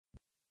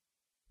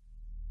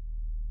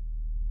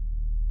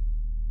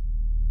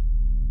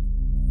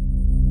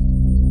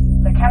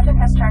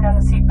just turned on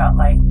the seatbelt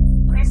light.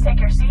 Please take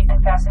your seat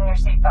and fasten your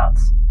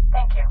seatbelts.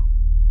 Thank you.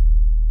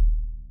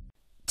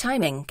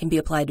 Timing can be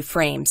applied to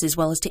frames as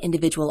well as to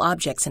individual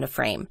objects in a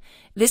frame.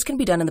 This can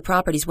be done in the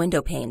Properties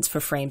window panes for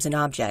frames and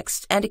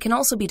objects, and it can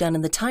also be done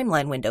in the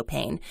Timeline window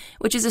pane,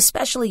 which is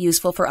especially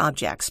useful for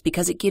objects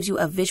because it gives you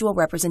a visual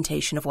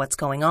representation of what's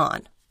going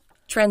on.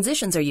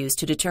 Transitions are used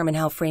to determine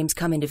how frames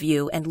come into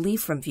view and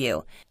leave from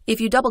view. If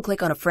you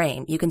double-click on a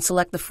frame, you can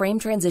select the Frame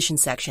Transition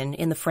section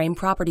in the Frame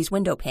Properties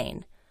window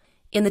pane.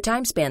 In the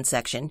Timespan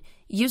section,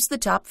 use the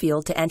top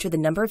field to enter the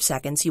number of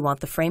seconds you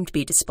want the frame to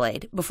be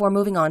displayed before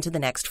moving on to the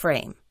next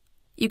frame.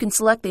 You can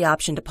select the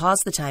option to pause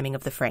the timing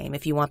of the frame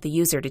if you want the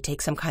user to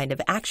take some kind of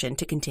action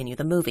to continue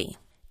the movie.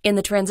 In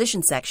the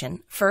Transition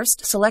section,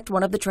 first select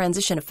one of the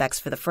transition effects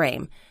for the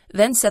frame,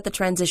 then set the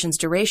transition's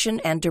duration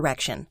and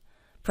direction.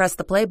 Press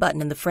the play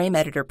button in the Frame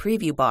Editor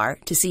preview bar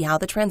to see how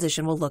the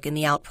transition will look in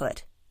the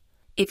output.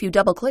 If you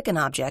double-click an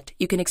object,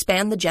 you can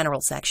expand the General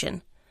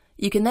section.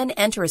 You can then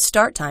enter a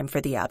start time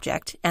for the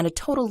object and a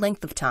total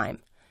length of time.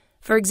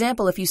 For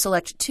example, if you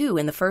select 2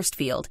 in the first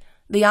field,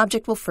 the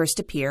object will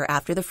first appear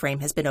after the frame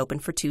has been open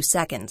for 2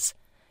 seconds.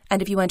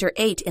 And if you enter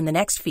 8 in the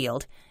next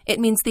field, it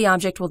means the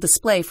object will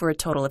display for a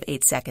total of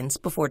 8 seconds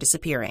before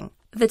disappearing.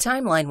 The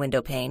Timeline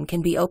window pane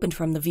can be opened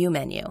from the View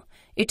menu.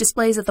 It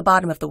displays at the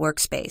bottom of the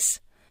workspace.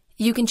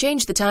 You can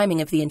change the timing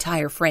of the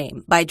entire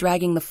frame by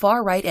dragging the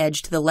far right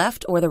edge to the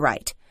left or the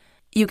right.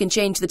 You can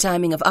change the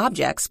timing of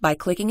objects by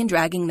clicking and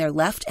dragging their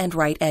left and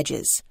right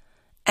edges.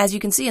 As you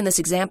can see in this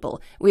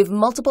example, we have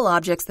multiple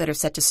objects that are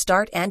set to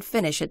start and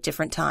finish at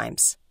different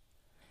times.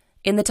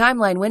 In the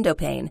Timeline window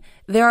pane,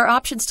 there are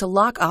options to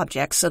lock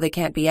objects so they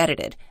can't be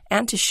edited,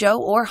 and to show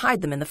or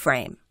hide them in the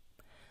frame.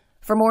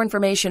 For more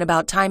information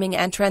about timing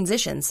and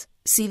transitions,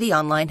 see the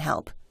online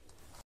help.